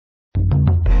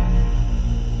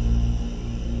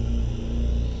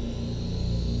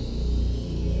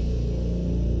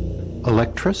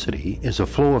Electricity is a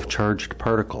flow of charged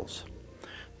particles.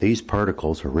 These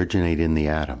particles originate in the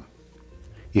atom.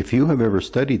 If you have ever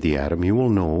studied the atom, you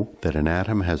will know that an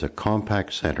atom has a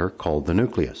compact center called the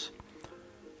nucleus.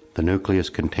 The nucleus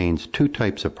contains two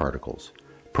types of particles: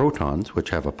 protons,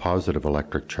 which have a positive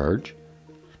electric charge,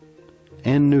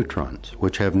 and neutrons,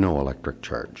 which have no electric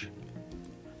charge.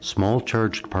 Small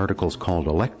charged particles called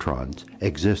electrons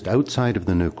exist outside of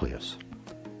the nucleus.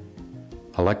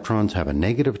 Electrons have a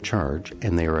negative charge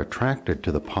and they are attracted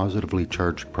to the positively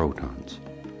charged protons.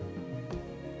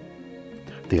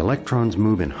 The electrons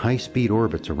move in high-speed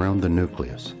orbits around the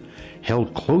nucleus,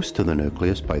 held close to the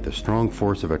nucleus by the strong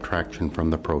force of attraction from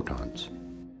the protons.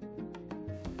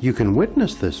 You can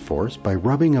witness this force by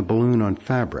rubbing a balloon on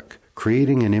fabric,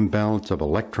 creating an imbalance of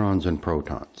electrons and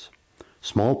protons.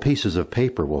 Small pieces of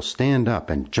paper will stand up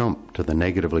and jump to the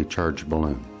negatively charged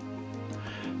balloon.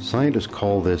 Scientists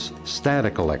call this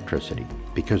static electricity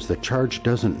because the charge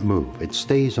doesn't move, it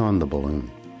stays on the balloon.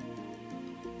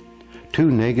 Two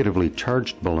negatively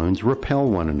charged balloons repel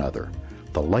one another.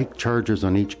 The like charges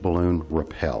on each balloon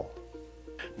repel.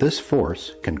 This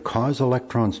force can cause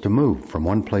electrons to move from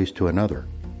one place to another.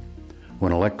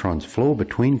 When electrons flow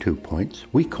between 2 points,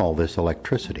 we call this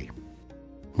electricity.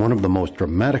 One of the most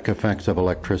dramatic effects of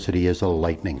electricity is a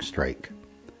lightning strike.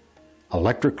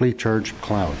 Electrically charged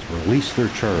clouds release their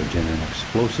charge in an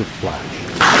explosive flash.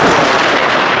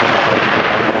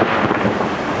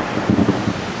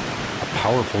 A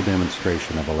powerful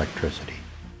demonstration of electricity.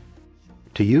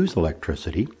 To use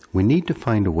electricity, we need to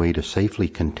find a way to safely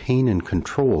contain and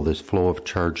control this flow of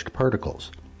charged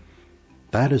particles.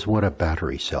 That is what a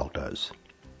battery cell does.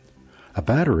 A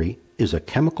battery is a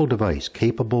chemical device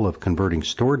capable of converting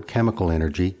stored chemical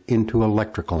energy into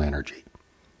electrical energy.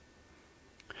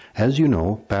 As you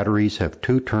know, batteries have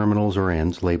two terminals or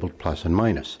ends labeled plus and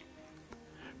minus.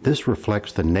 This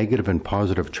reflects the negative and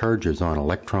positive charges on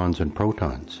electrons and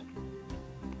protons.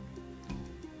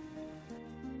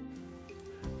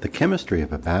 The chemistry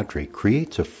of a battery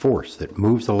creates a force that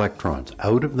moves electrons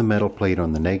out of the metal plate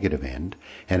on the negative end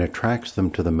and attracts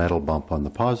them to the metal bump on the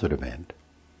positive end.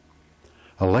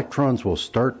 Electrons will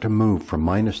start to move from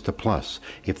minus to plus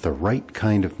if the right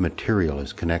kind of material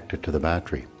is connected to the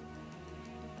battery.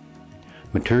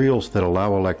 Materials that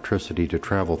allow electricity to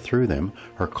travel through them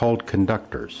are called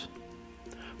conductors.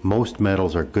 Most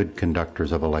metals are good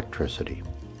conductors of electricity.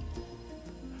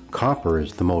 Copper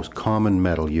is the most common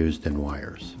metal used in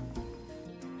wires.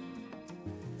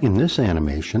 In this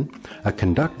animation, a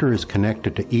conductor is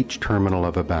connected to each terminal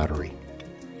of a battery.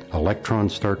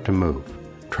 Electrons start to move,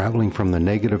 traveling from the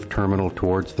negative terminal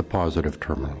towards the positive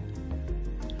terminal.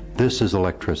 This is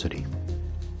electricity.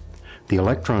 The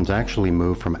electrons actually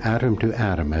move from atom to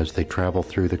atom as they travel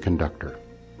through the conductor.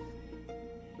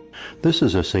 This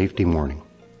is a safety warning.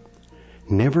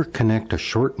 Never connect a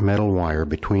short metal wire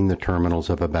between the terminals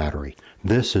of a battery.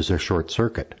 This is a short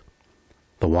circuit.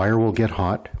 The wire will get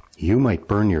hot, you might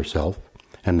burn yourself,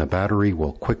 and the battery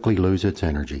will quickly lose its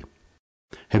energy.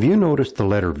 Have you noticed the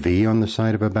letter V on the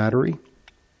side of a battery?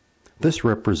 This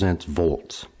represents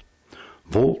volts.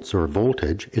 Volts, or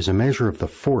voltage, is a measure of the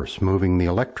force moving the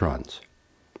electrons.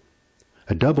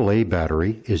 A AA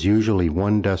battery is usually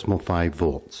 1.5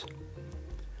 volts.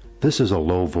 This is a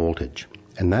low voltage,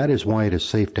 and that is why it is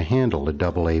safe to handle a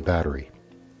AA battery.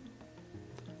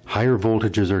 Higher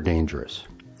voltages are dangerous.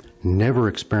 Never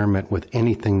experiment with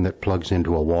anything that plugs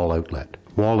into a wall outlet.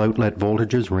 Wall outlet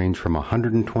voltages range from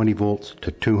 120 volts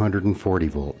to 240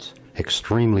 volts.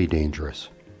 Extremely dangerous.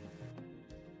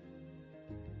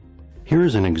 Here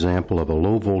is an example of a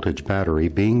low voltage battery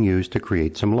being used to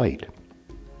create some light.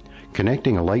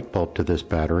 Connecting a light bulb to this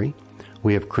battery,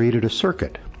 we have created a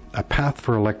circuit, a path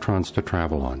for electrons to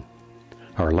travel on.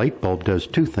 Our light bulb does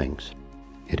two things.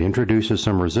 It introduces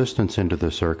some resistance into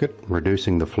the circuit,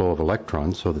 reducing the flow of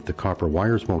electrons so that the copper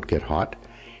wires won't get hot,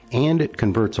 and it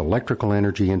converts electrical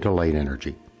energy into light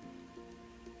energy.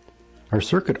 Our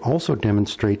circuit also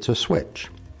demonstrates a switch,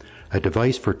 a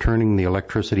device for turning the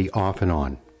electricity off and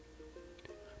on.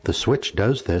 The switch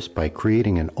does this by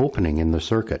creating an opening in the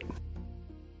circuit.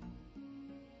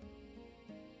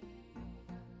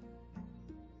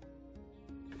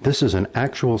 This is an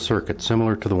actual circuit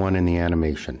similar to the one in the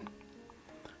animation.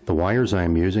 The wires I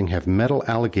am using have metal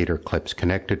alligator clips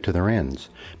connected to their ends,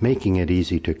 making it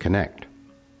easy to connect.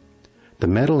 The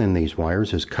metal in these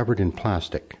wires is covered in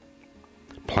plastic.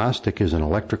 Plastic is an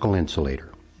electrical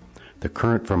insulator. The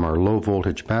current from our low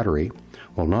voltage battery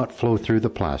will not flow through the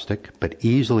plastic, but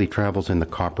easily travels in the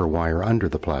copper wire under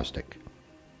the plastic.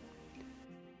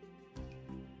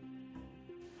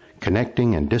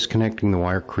 Connecting and disconnecting the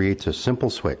wire creates a simple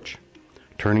switch,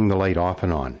 turning the light off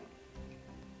and on.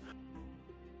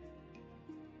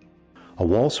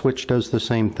 wall switch does the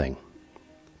same thing.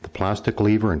 The plastic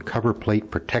lever and cover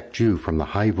plate protect you from the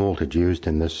high voltage used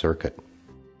in this circuit.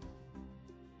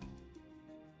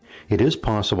 It is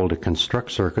possible to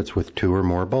construct circuits with 2 or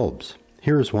more bulbs.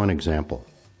 Here is one example.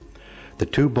 The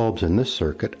 2 bulbs in this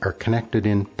circuit are connected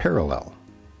in parallel.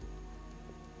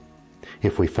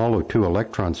 If we follow 2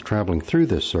 electrons traveling through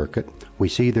this circuit, we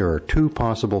see there are 2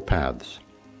 possible paths.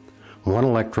 One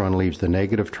electron leaves the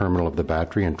negative terminal of the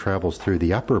battery and travels through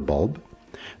the upper bulb,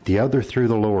 the other through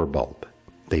the lower bulb.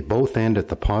 They both end at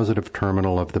the positive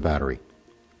terminal of the battery.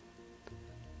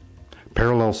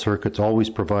 Parallel circuits always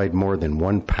provide more than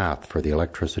one path for the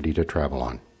electricity to travel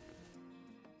on.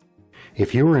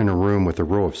 If you are in a room with a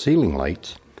row of ceiling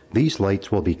lights, these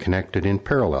lights will be connected in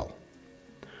parallel.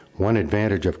 One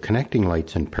advantage of connecting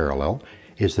lights in parallel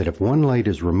is that if one light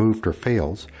is removed or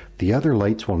fails, the other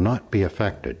lights will not be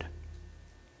affected.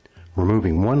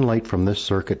 Removing one light from this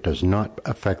circuit does not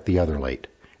affect the other light.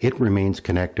 It remains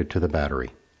connected to the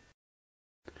battery.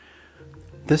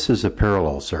 This is a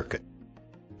parallel circuit.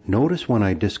 Notice when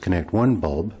I disconnect one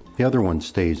bulb, the other one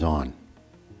stays on.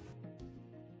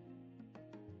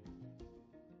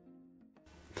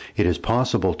 It is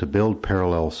possible to build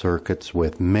parallel circuits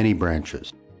with many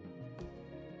branches.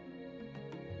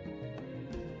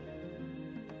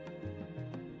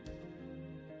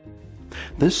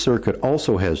 This circuit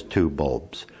also has 2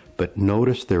 bulbs, but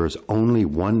notice there is only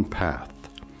one path.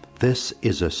 This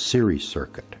is a series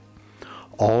circuit.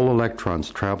 All electrons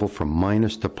travel from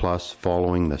minus to plus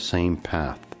following the same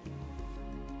path.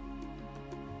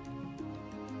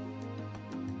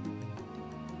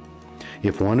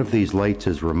 If one of these lights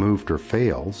is removed or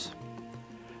fails,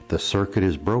 the circuit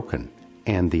is broken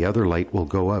and the other light will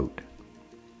go out.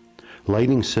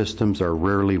 Lighting systems are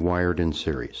rarely wired in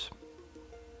series.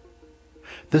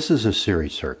 This is a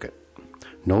series circuit.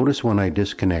 Notice when I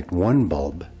disconnect one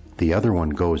bulb, the other one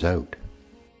goes out.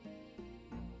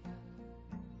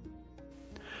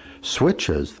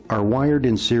 Switches are wired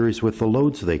in series with the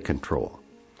loads they control.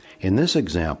 In this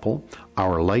example,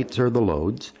 our lights are the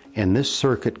loads, and this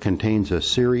circuit contains a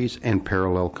series and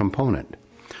parallel component.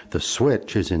 The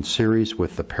switch is in series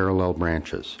with the parallel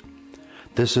branches.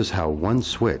 This is how one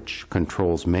switch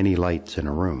controls many lights in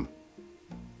a room.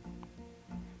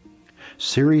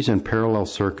 Series and parallel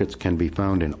circuits can be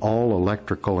found in all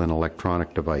electrical and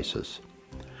electronic devices.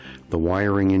 The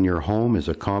wiring in your home is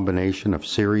a combination of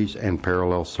series and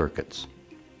parallel circuits.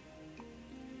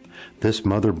 This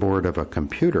motherboard of a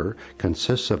computer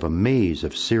consists of a maze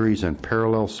of series and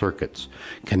parallel circuits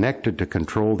connected to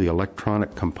control the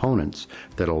electronic components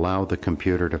that allow the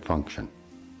computer to function.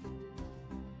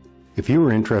 If you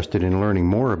are interested in learning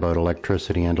more about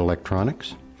electricity and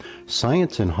electronics,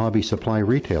 science and hobby supply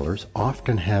retailers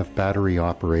often have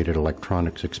battery-operated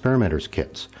electronics experimenters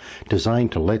kits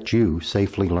designed to let you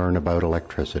safely learn about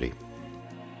electricity.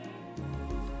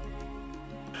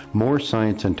 More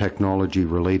science and technology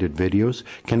related videos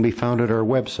can be found at our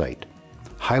website,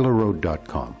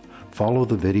 hylaroad.com. Follow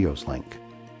the videos link.